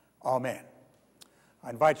 Amen. I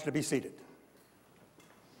invite you to be seated.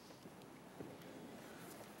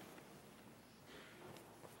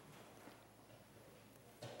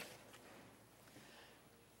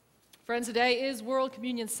 Friends, today is World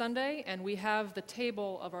Communion Sunday, and we have the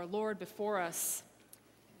table of our Lord before us.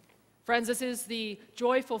 Friends, this is the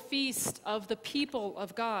joyful feast of the people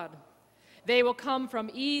of God. They will come from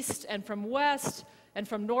east and from west and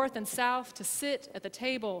from north and south to sit at the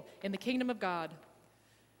table in the kingdom of God.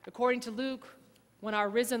 According to Luke, when our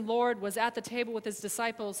risen Lord was at the table with his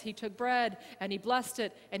disciples, he took bread and he blessed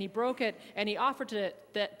it and he broke it and he offered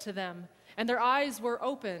it to them. And their eyes were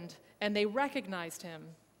opened and they recognized him.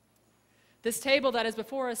 This table that is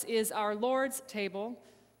before us is our Lord's table.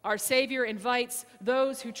 Our Savior invites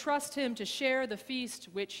those who trust him to share the feast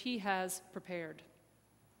which he has prepared.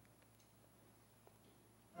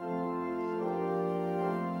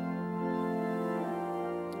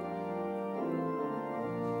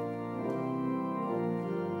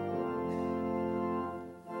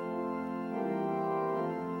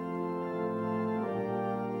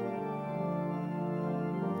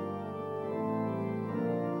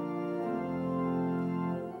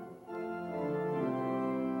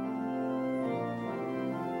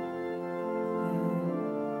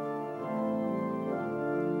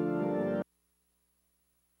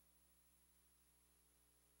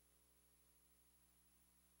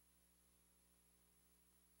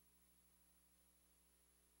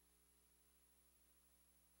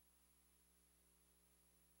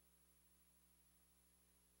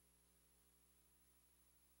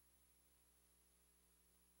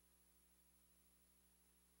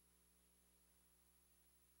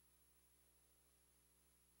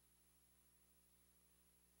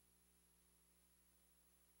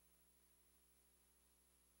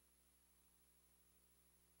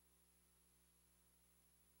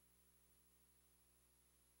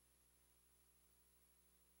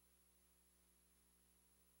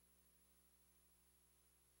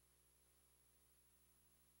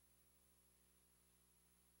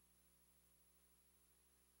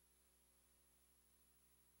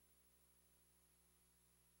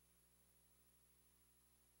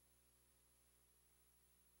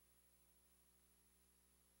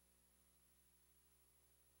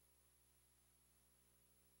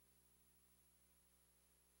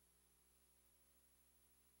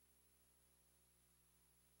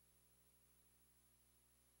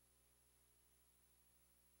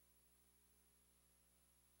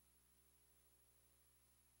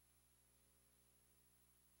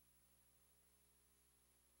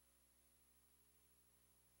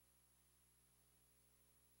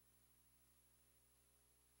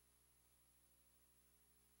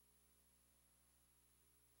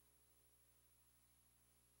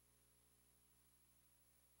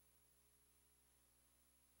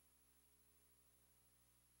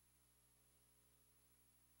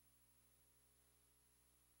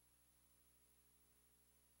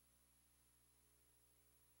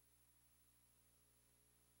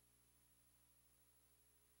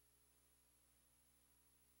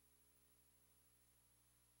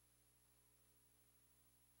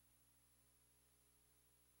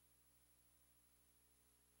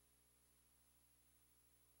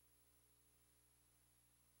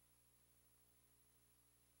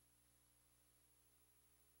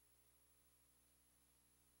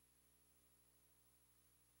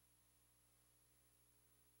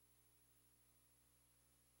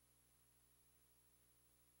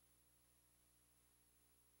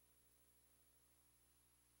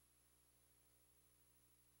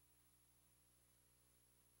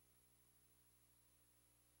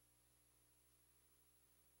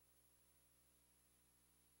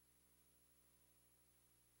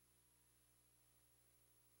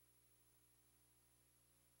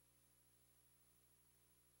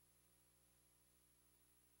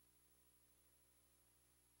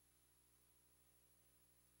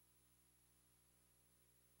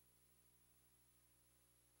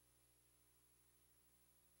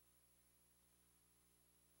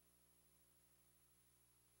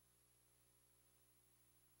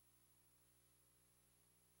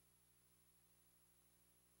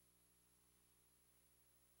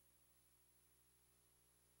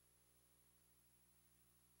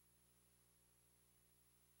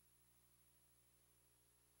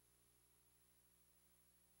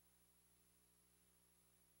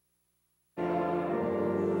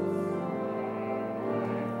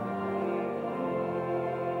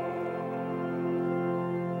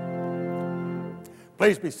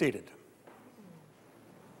 Please be seated.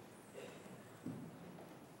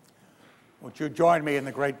 Won't you join me in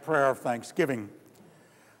the great prayer of thanksgiving?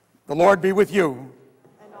 The Lord be with you.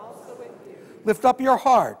 And also with you. Lift up your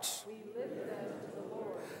hearts. We lift them to the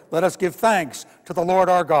Lord. Let us give thanks to the Lord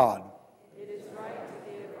our God. It is right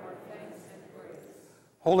to give our thanks and praise.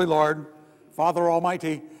 Holy Lord, Father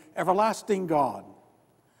Almighty, everlasting God,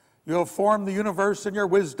 you have formed the universe in your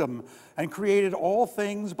wisdom and created all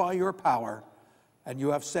things by your power, and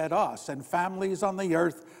you have set us and families on the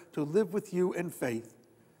earth to live with you in faith.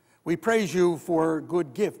 We praise you for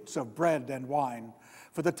good gifts of bread and wine,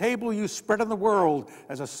 for the table you spread in the world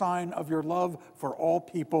as a sign of your love for all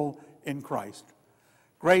people in Christ.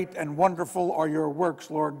 Great and wonderful are your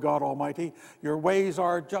works, Lord God Almighty. Your ways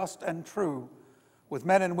are just and true. With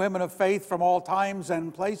men and women of faith from all times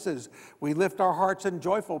and places, we lift our hearts in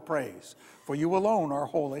joyful praise, for you alone are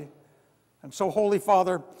holy. And so, Holy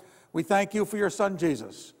Father, we thank you for your Son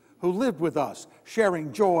Jesus, who lived with us,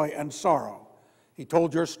 sharing joy and sorrow. He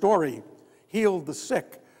told your story, healed the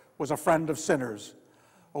sick, was a friend of sinners.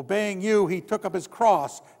 Obeying you, he took up his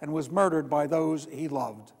cross and was murdered by those he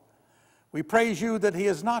loved. We praise you that he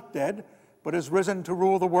is not dead, but is risen to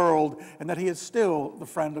rule the world, and that he is still the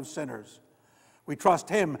friend of sinners. We trust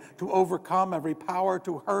him to overcome every power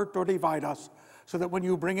to hurt or divide us, so that when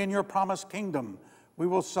you bring in your promised kingdom, we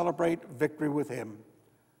will celebrate victory with him.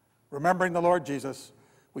 Remembering the Lord Jesus,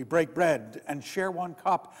 we break bread and share one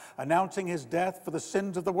cup, announcing his death for the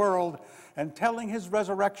sins of the world and telling his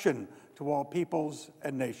resurrection to all peoples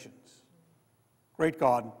and nations. Great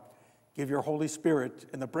God, give your Holy Spirit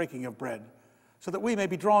in the breaking of bread, so that we may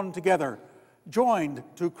be drawn together, joined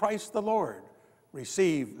to Christ the Lord,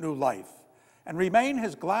 receive new life, and remain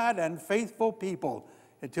his glad and faithful people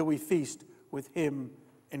until we feast with him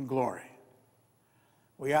in glory.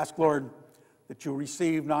 We ask, Lord, that you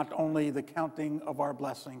receive not only the counting of our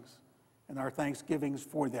blessings and our thanksgivings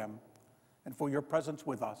for them, and for your presence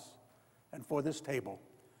with us, and for this table,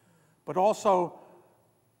 but also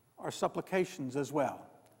our supplications as well,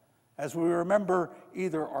 as we remember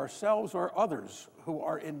either ourselves or others who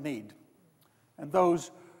are in need, and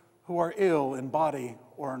those who are ill in body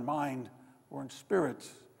or in mind or in spirit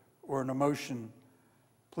or in emotion.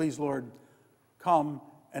 Please, Lord, come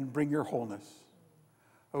and bring your wholeness.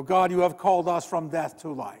 Oh God, you have called us from death to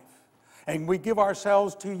life, and we give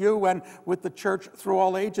ourselves to you and with the church through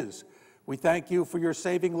all ages. We thank you for your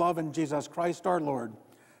saving love in Jesus Christ our Lord,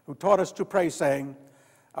 who taught us to pray, saying,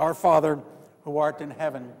 Our Father, who art in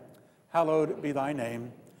heaven, hallowed be thy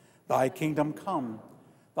name. Thy kingdom come,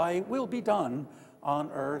 thy will be done on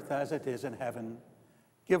earth as it is in heaven.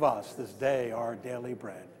 Give us this day our daily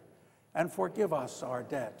bread, and forgive us our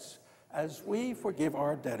debts, as we forgive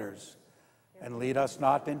our debtors. And lead us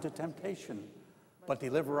not into temptation, but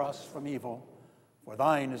deliver us from evil. For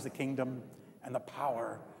thine is the kingdom, and the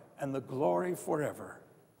power, and the glory forever.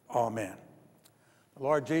 Amen. The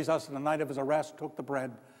Lord Jesus, on the night of his arrest, took the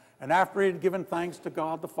bread, and after he had given thanks to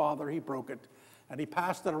God the Father, he broke it, and he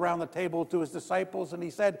passed it around the table to his disciples, and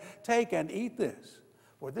he said, Take and eat this,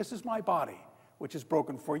 for this is my body, which is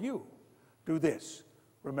broken for you. Do this,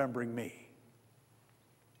 remembering me.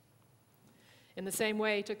 In the same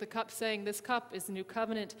way, he took the cup, saying, This cup is the new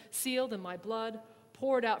covenant, sealed in my blood,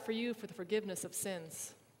 poured out for you for the forgiveness of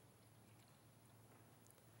sins.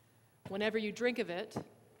 Whenever you drink of it,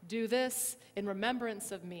 do this in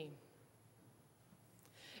remembrance of me.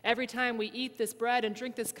 Every time we eat this bread and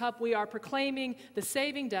drink this cup, we are proclaiming the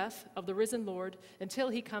saving death of the risen Lord until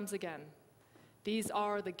he comes again. These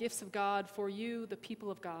are the gifts of God for you, the people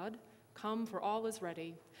of God. Come, for all is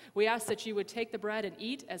ready. We ask that you would take the bread and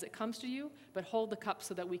eat as it comes to you, but hold the cup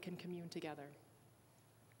so that we can commune together.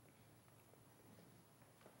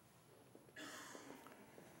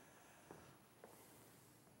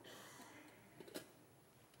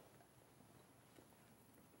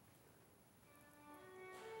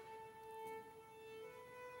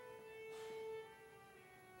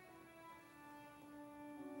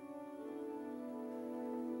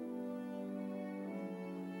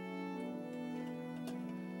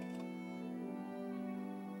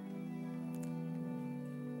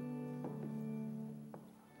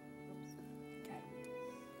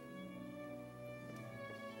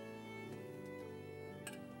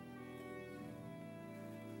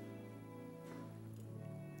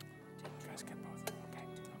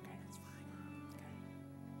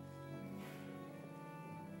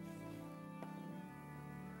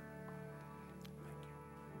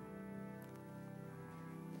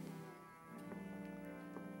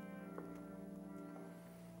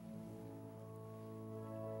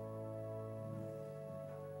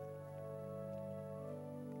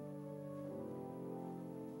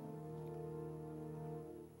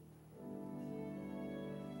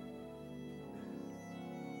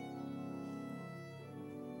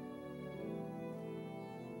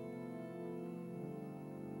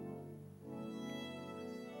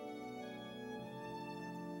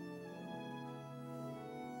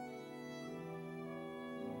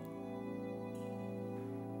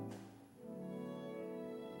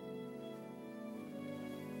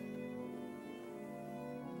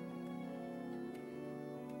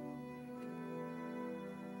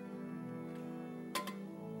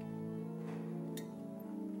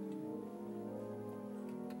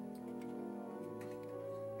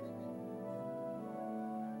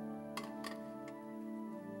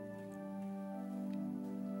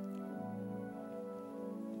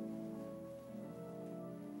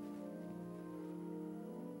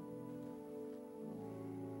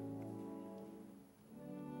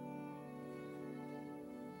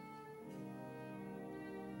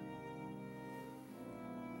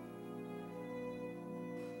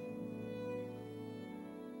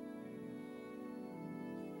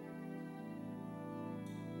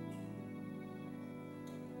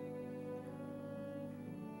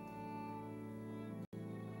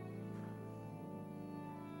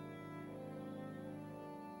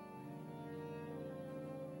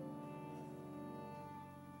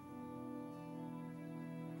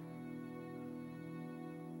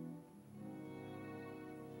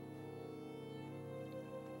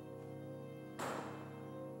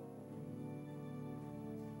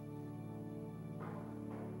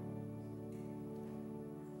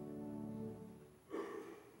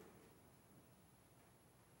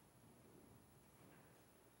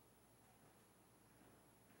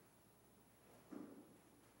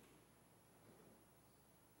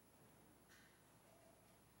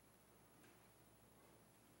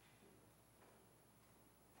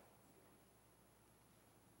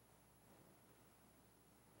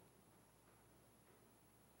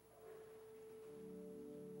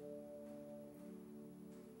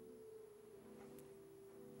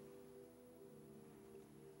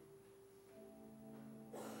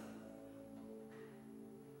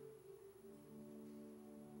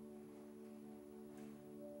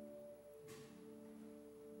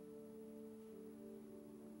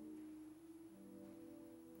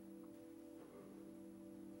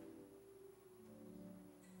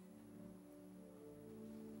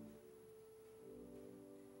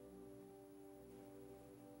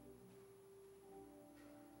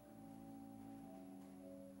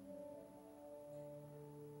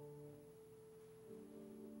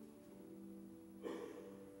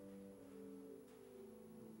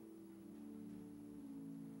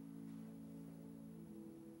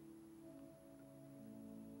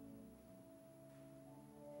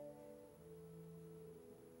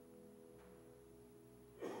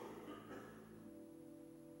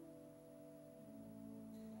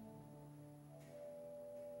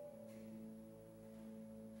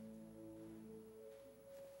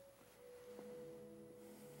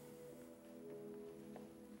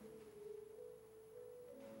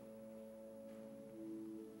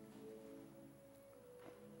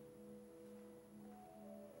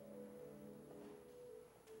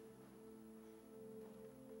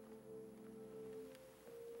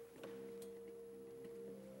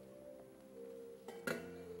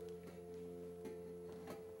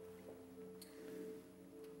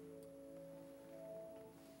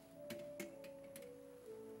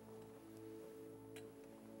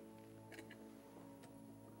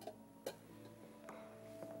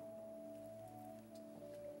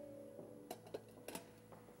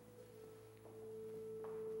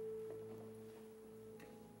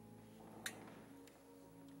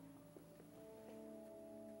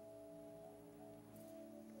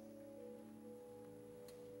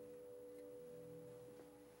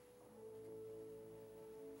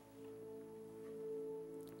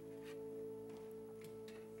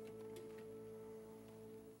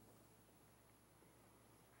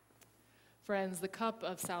 Friends, the cup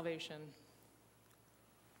of salvation.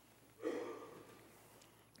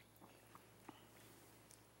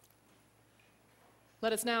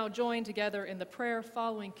 Let us now join together in the prayer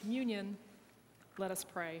following communion. Let us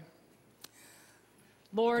pray.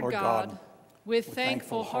 Lord God, with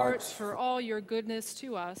thankful hearts for all your goodness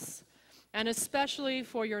to us, and especially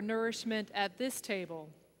for your nourishment at this table,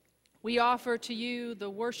 we offer to you the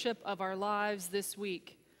worship of our lives this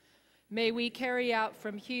week. May we carry out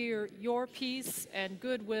from here your peace and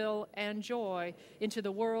goodwill and joy into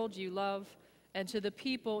the world you love and to the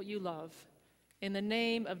people you love. In the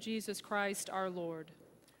name of Jesus Christ our Lord.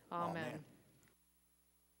 Amen. Amen.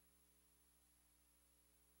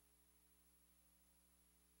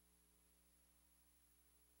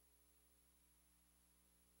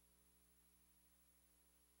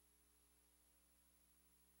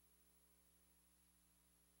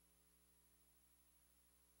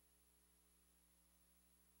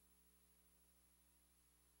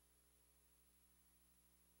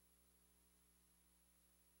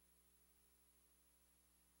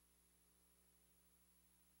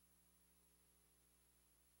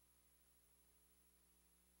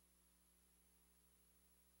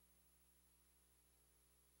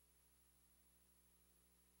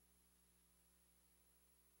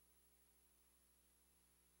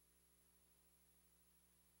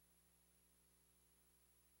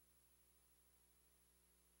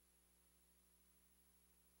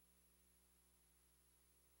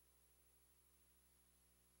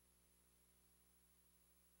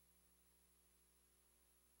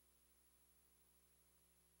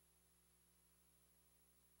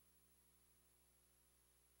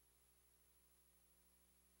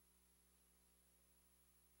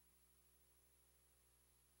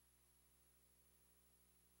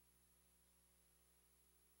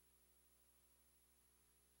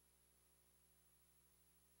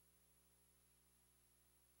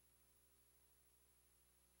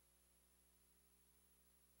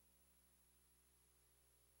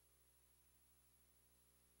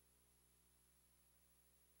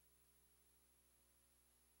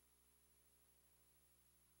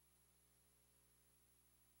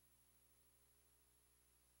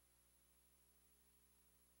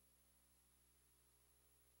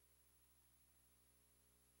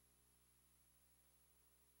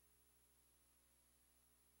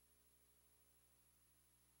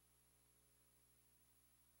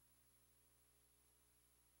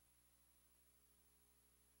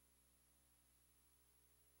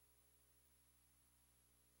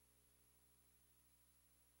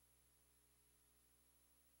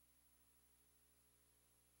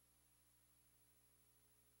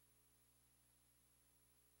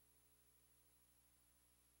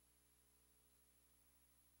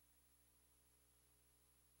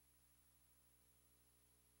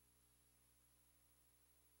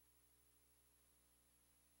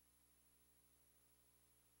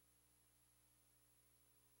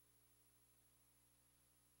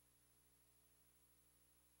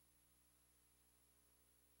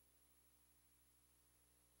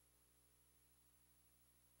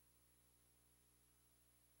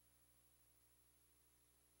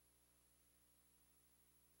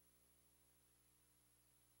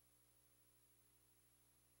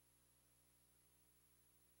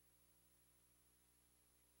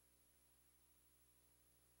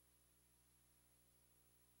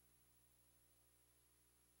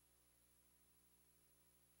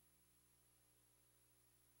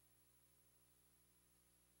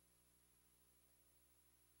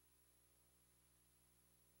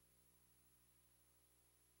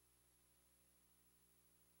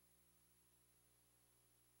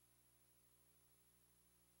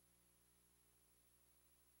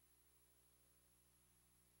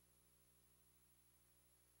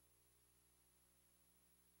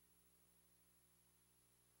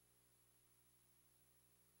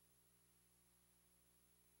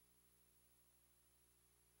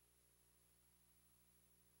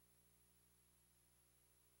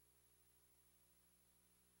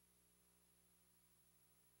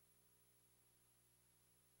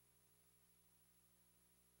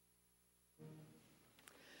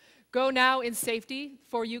 Go now in safety,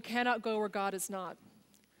 for you cannot go where God is not.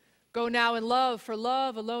 Go now in love, for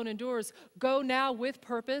love alone endures. Go now with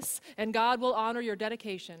purpose, and God will honor your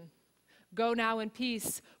dedication. Go now in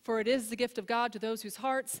peace, for it is the gift of God to those whose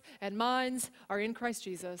hearts and minds are in Christ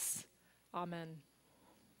Jesus. Amen.